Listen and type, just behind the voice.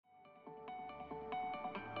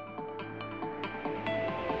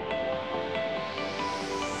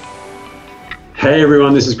Hey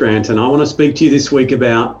everyone, this is Grant and I want to speak to you this week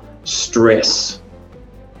about stress.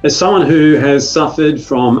 As someone who has suffered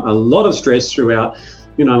from a lot of stress throughout,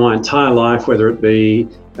 my entire life, whether it be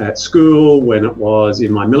at school, when it was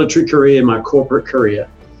in my military career, my corporate career,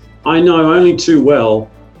 I know only too well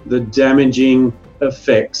the damaging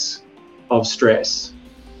effects of stress.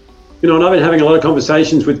 And I've been having a lot of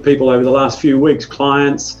conversations with people over the last few weeks,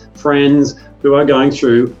 clients, friends who are going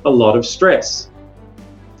through a lot of stress.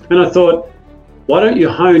 And I thought, why don't you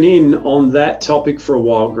hone in on that topic for a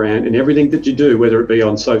while, Grant, and everything that you do, whether it be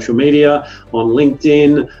on social media, on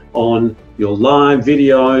LinkedIn, on your live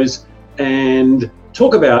videos, and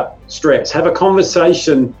talk about stress. Have a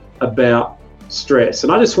conversation about stress.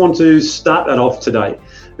 And I just want to start that off today.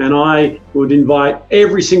 And I would invite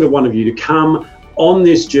every single one of you to come on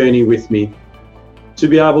this journey with me to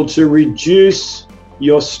be able to reduce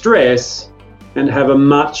your stress and have a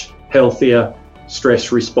much healthier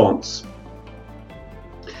stress response.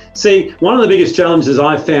 See, one of the biggest challenges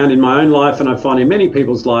I've found in my own life, and I find in many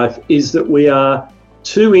people's life, is that we are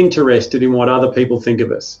too interested in what other people think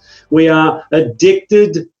of us. We are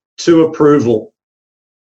addicted to approval.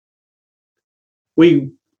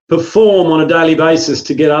 We perform on a daily basis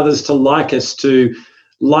to get others to like us, to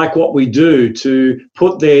like what we do, to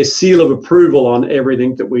put their seal of approval on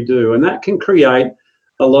everything that we do. And that can create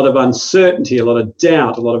a lot of uncertainty, a lot of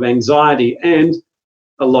doubt, a lot of anxiety, and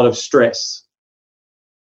a lot of stress.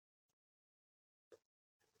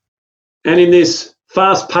 And in this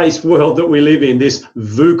fast-paced world that we live in, this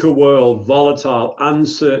VUCA world, volatile,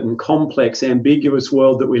 uncertain, complex, ambiguous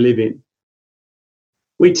world that we live in,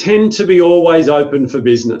 we tend to be always open for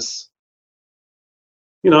business.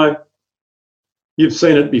 You've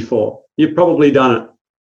seen it before. You've probably done it.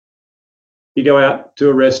 You go out to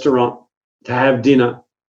a restaurant to have dinner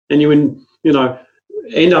and you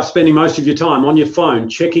end up spending most of your time on your phone,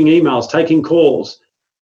 checking emails, taking calls,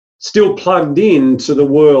 still plugged in to the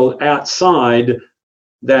world outside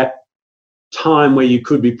that time where you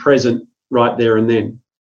could be present right there and then.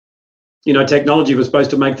 Technology was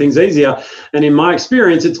supposed to make things easier, and in my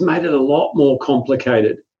experience, it's made it a lot more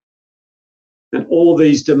complicated. And all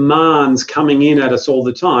these demands coming in at us all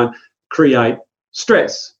the time create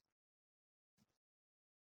stress.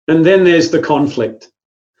 And then there's the conflict.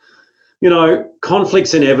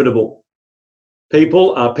 Conflict's inevitable.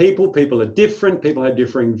 People are different, people have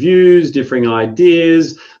differing views, differing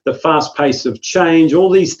ideas, the fast pace of change, all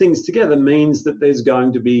these things together means that there's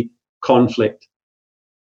going to be conflict.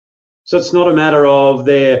 So it's not a matter of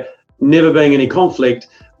there never being any conflict.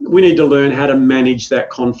 We need to learn how to manage that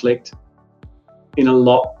conflict in a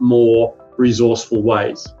lot more resourceful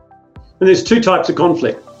ways. And there's two types of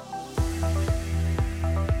conflict.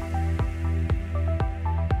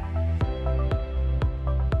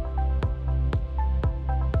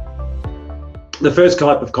 The first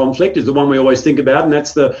type of conflict is the one we always think about, and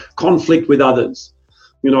that's the conflict with others.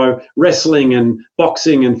 Wrestling and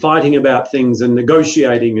boxing and fighting about things and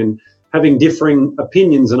negotiating and having differing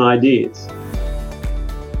opinions and ideas.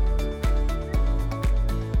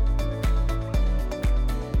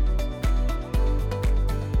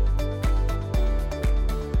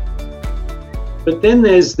 But then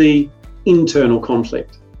there's the internal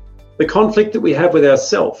conflict, the conflict that we have with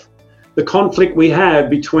ourselves, the conflict we have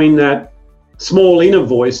between that small inner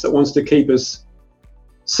voice that wants to keep us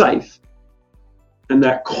safe and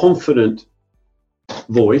that confident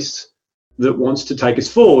voice that wants to take us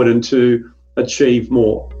forward and to achieve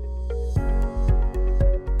more.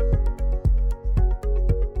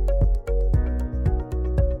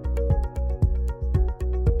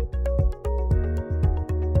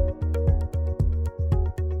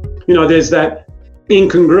 There's that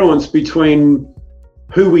incongruence between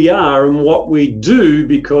who we are and what we do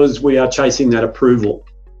because we are chasing that approval.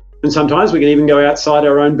 And sometimes we can even go outside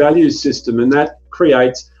our own values system, and that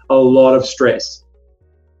creates a lot of stress.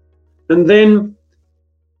 And then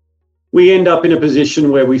we end up in a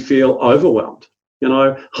position where we feel overwhelmed.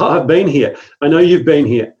 I've been here. I know you've been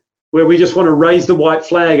here, where we just want to raise the white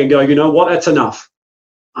flag and go, you know what, that's enough.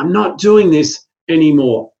 I'm not doing this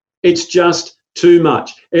anymore. It's just too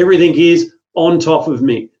much. Everything is on top of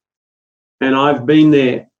me. And I've been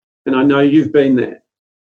there, and I know you've been there.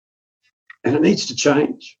 And it needs to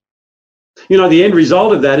change. The end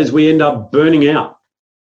result of that is we end up burning out.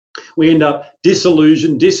 We end up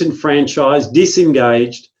disillusioned, disenfranchised,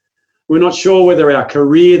 disengaged. We're not sure whether our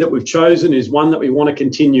career that we've chosen is one that we want to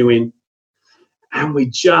continue in. And we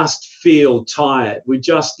just feel tired. We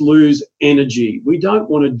just lose energy. We don't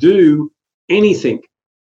want to do anything.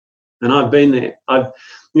 And I've been there.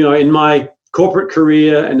 In my corporate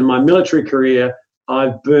career and in my military career,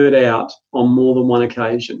 I've burnt out on more than one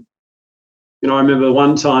occasion. I remember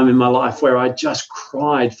one time in my life where I just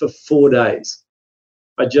cried for 4 days.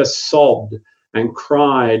 I just sobbed and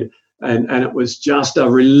cried, and it was just a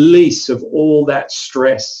release of all that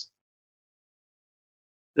stress.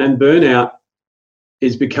 And burnout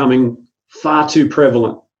is becoming far too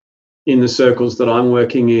prevalent in the circles that I'm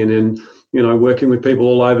working in, and working with people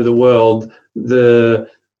all over the world. The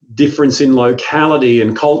difference in locality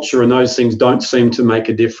and culture and those things don't seem to make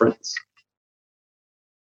a difference.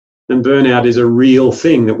 And burnout is a real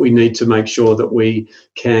thing that we need to make sure that we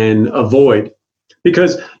can avoid.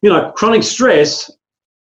 Because, chronic stress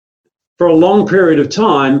for a long period of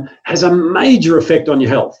time has a major effect on your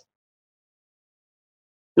health.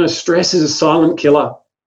 Stress is a silent killer.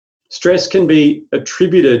 Stress can be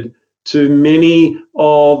attributed to many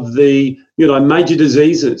of the, major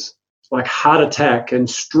diseases like heart attack and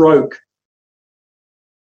stroke.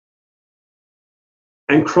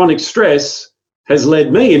 And chronic stress has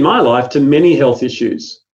led me in my life to many health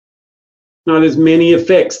issues. There's many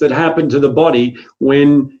effects that happen to the body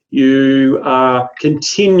when you are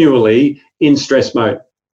continually in stress mode.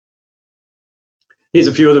 Here's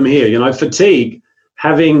a few of them here. Fatigue,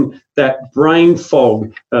 having that brain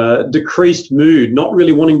fog, decreased mood, not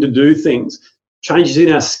really wanting to do things, changes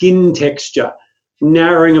in our skin texture,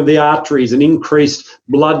 narrowing of the arteries and increased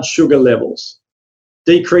blood sugar levels,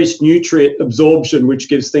 decreased nutrient absorption, which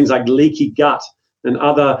gives things like leaky gut and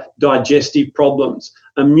other digestive problems,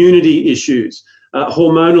 immunity issues,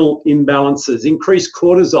 hormonal imbalances, increased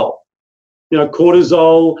cortisol.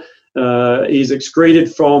 Cortisol is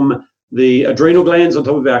excreted from the adrenal glands on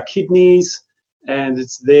top of our kidneys, and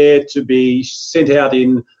it's there to be sent out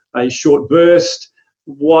in a short burst.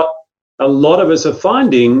 What a lot of us are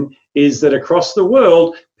finding is that across the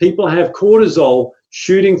world, people have cortisol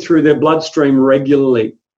shooting through their bloodstream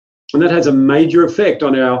regularly. And that has a major effect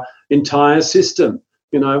on our entire system.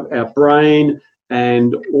 Our brain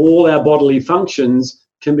and all our bodily functions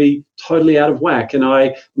can be totally out of whack. And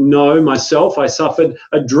I know myself, I suffered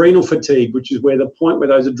adrenal fatigue, which is where the point where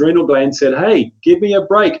those adrenal glands said, hey, give me a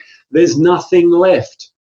break. There's nothing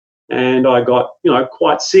left. And I got,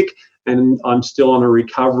 quite sick, and I'm still on a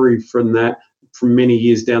recovery from that from many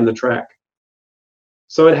years down the track.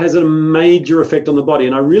 So it has a major effect on the body.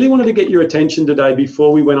 And I really wanted to get your attention today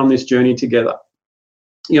before we went on this journey together.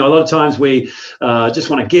 A lot of times we just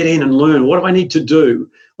want to get in and learn, what do I need to do?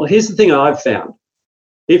 Well, here's the thing I've found.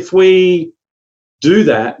 If we do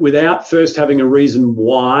that without first having a reason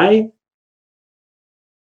why,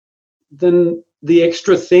 then the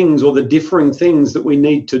extra things or the differing things that we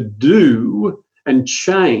need to do and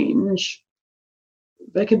change,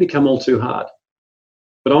 they can become all too hard.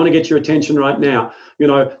 But I want to get your attention right now.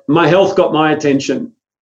 My health got my attention.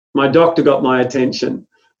 My doctor got my attention.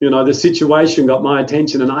 The situation got my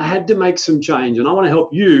attention, and I had to make some change. And I want to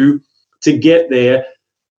help you to get there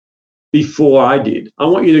before I did. I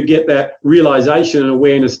want you to get that realization and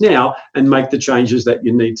awareness now and make the changes that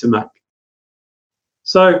you need to make.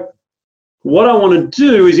 So what I want to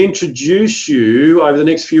do is introduce you over the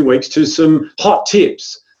next few weeks to some hot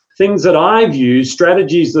tips, things that I've used,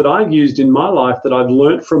 strategies that I've used in my life that I've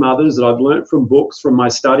learned from others, that I've learned from books, from my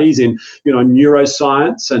studies in,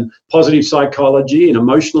 neuroscience and positive psychology and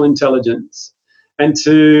emotional intelligence, and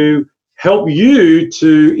to help you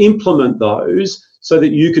to implement those so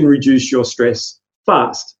that you can reduce your stress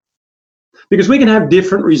fast. Because we can have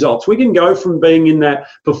different results. We can go from being in that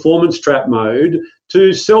performance trap mode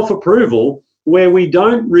to self-approval, where we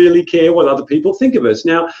don't really care what other people think of us.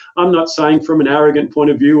 Now, I'm not saying from an arrogant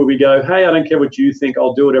point of view where we go, hey, I don't care what you think,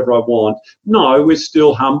 I'll do whatever I want. No, we're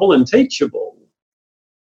still humble and teachable.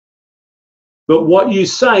 But what you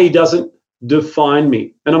say doesn't define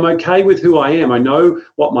me. And I'm okay with who I am. I know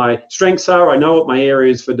what my strengths are. I know what my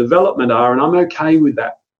areas for development are, and I'm okay with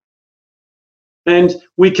that. And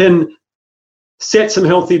we can set some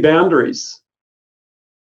healthy boundaries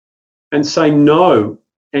and say no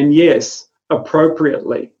and yes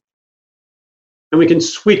appropriately. And we can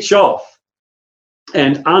switch off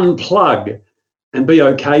and unplug and be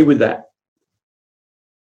okay with that.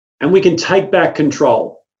 And we can take back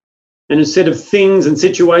control. And instead of things and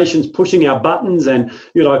situations pushing our buttons and,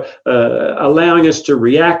 allowing us to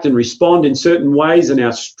react and respond in certain ways, and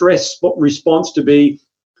our stress response to be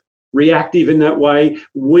reactive in that way,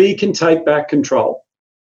 we can take back control.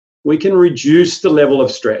 We can reduce the level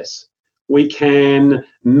of stress. We can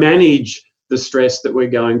manage the stress that we're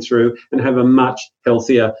going through and have a much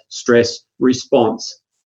healthier stress response.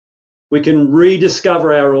 We can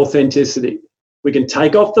rediscover our authenticity. We can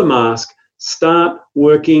take off the mask, start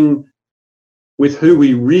working with who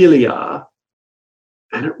we really are,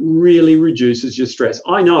 and it really reduces your stress.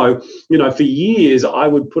 I know, for years I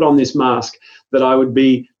would put on this mask that I would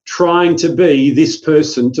be trying to be this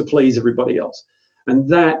person to please everybody else. And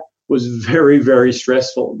that was very, very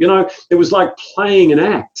stressful. It was like playing an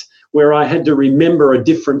act where I had to remember a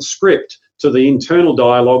different script to the internal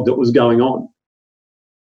dialogue that was going on.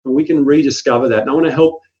 And we can rediscover that. And I want to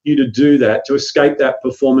help you to do that, to escape that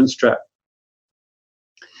performance trap,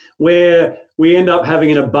 where we end up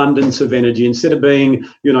having an abundance of energy. Instead of being,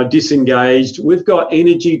 disengaged, we've got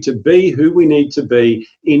energy to be who we need to be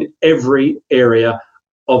in every area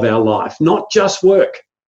of our life, not just work,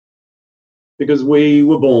 because we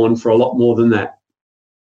were born for a lot more than that.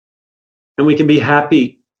 And we can be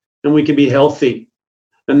happy and we can be healthy.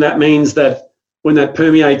 And that means that when that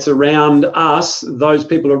permeates around us, those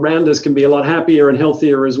people around us can be a lot happier and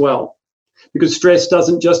healthier as well. Because stress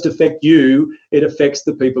doesn't just affect you, it affects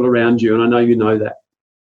the people around you. And I know you know that.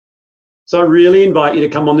 So I really invite you to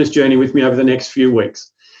come on this journey with me over the next few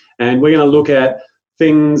weeks. And we're going to look at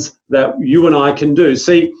things that you and I can do.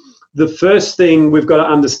 See, the first thing we've got to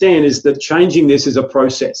understand is that changing this is a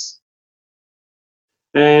process.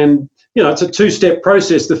 And, it's a two-step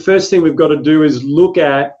process. The first thing we've got to do is look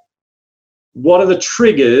at what are the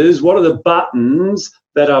triggers, what are the buttons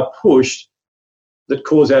that are pushed that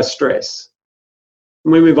cause our stress.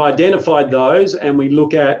 And when we've identified those and we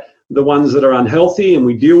look at the ones that are unhealthy and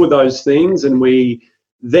we deal with those things, and we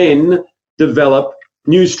then develop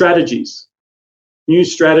new strategies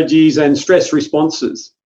and stress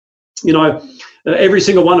responses. Every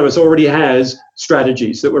single one of us already has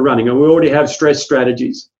strategies that we're running, and we already have stress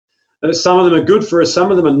strategies. Some of them are good for us, some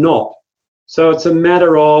of them are not. So it's a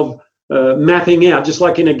matter of mapping out, just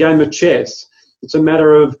like in a game of chess. It's a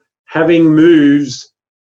matter of having moves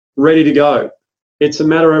ready to go. It's a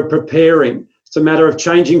matter of preparing. It's a matter of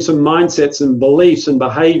changing some mindsets and beliefs and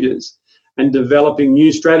behaviors and developing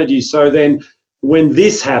new strategies. So then when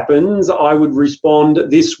this happens, I would respond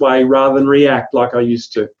this way rather than react like I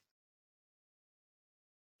used to.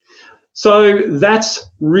 So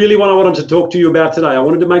that's really what I wanted to talk to you about today. I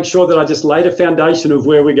wanted to make sure that I just laid a foundation of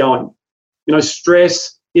where we're going.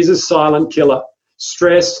 Stress is a silent killer.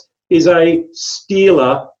 Stress is a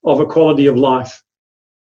stealer of a quality of life.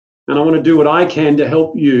 And I want to do what I can to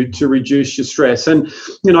help you to reduce your stress. And,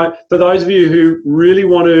 for those of you who really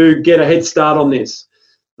want to get a head start on this,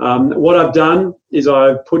 what I've done is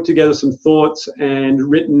I've put together some thoughts and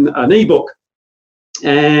written an ebook.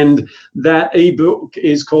 And that ebook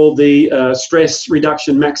is called the Stress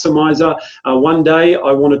Reduction Maximizer. One day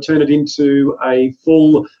I want to turn it into a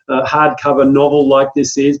full hardcover novel like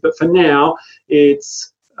this is, but for now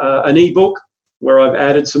it's an ebook where I've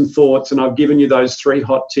added some thoughts and I've given you those 3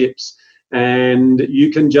 hot tips. And you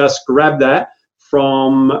can just grab that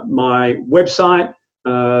from my website.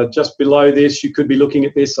 Just below this, you could be looking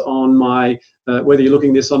at this on my, whether you're looking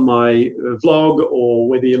at this on my vlog or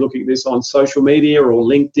whether you're looking at this on social media or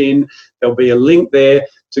LinkedIn, there'll be a link there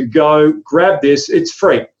to go grab this. It's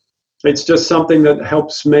free. It's just something that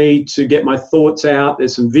helps me to get my thoughts out.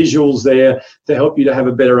 There's some visuals there to help you to have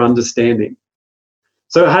a better understanding.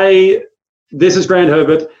 So, hey, this is Grant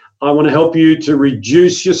Herbert. I want to help you to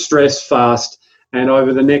reduce your stress fast. And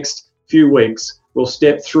over the next few weeks, we'll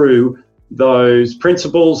step through those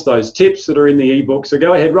principles, those tips that are in the ebook. So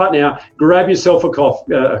go ahead right now, grab yourself a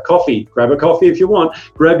coffee. Grab a coffee if you want.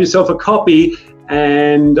 Grab yourself a copy,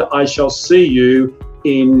 and I shall see you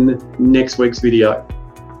in next week's video.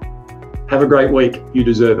 Have a great week. You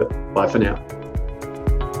deserve it. Bye for now.